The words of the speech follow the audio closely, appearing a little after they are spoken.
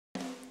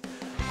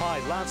Hi,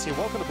 Lance here.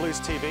 Welcome to Blues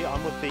TV.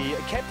 I'm with the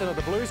captain of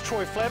the Blues,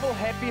 Troy Flavell.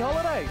 Happy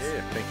holidays.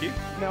 Yeah, thank you.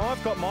 Now,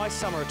 I've got my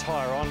summer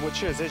attire on,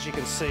 which is, as you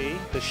can see,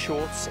 the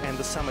shorts and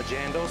the summer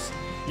jandals.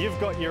 You've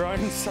got your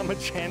own summer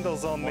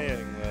jandals on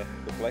there.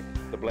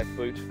 The black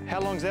boot.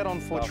 How long's that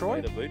on for,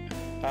 Troy? Boot.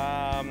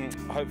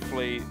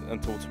 Hopefully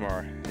until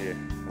tomorrow. Yeah.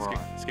 Right.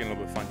 It's getting a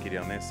little bit funky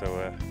down there, so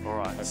all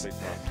right. hopefully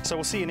tomorrow. So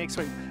we'll see you next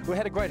week. We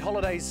had a great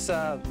holidays.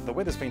 The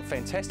weather's been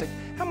fantastic.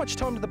 How much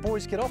time did the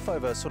boys get off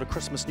over sort of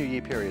Christmas, New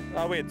Year period?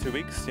 We had 2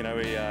 weeks. You know,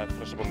 we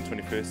finished up on the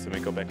 21st and we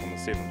got back on the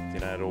 7th. You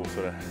know, it all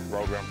sort of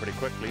rolled around pretty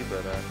quickly.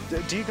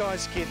 But do you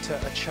guys get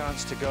a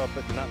chance to go a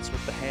bit nuts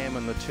with the ham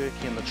and the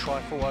turkey and the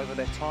trifle over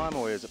that time,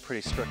 or is it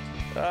pretty strict?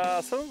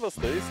 Some of us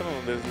do. Some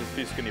of there's a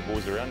few skinny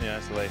boys around, you know,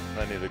 so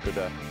they need a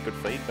good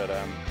feed. But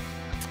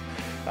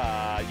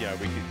you know,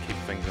 we can keep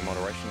things in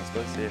moderation, I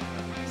suppose. Yeah.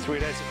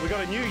 Sweet as. We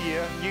got a new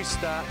year, new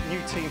start,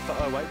 new team for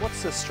 08.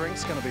 What's the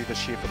strengths going to be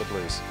this year for the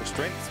Blues? The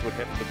strengths would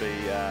have to be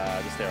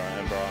just our own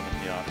environment.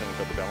 You know, I think we've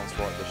got the balance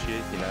right this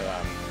year. You know,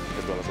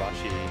 as well as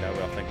last year. You know,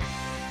 I think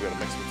we've got a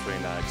mix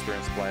between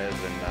experienced players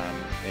and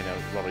you know,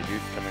 a lot of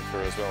youth coming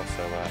through as well.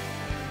 So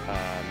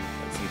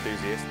it's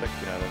enthusiastic.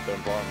 You know, the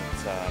environment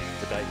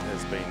to date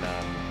has been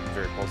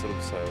very positive.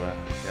 So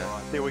yeah.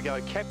 Right, there we go.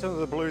 Captain of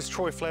the Blues,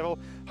 Troy Flavell.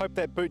 Hope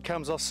that boot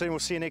comes off soon. We'll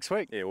see you next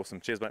week. Yeah, awesome.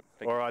 Cheers, mate.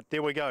 All right,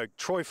 there we go.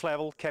 Troy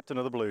Flavell, captain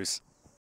of the Blues.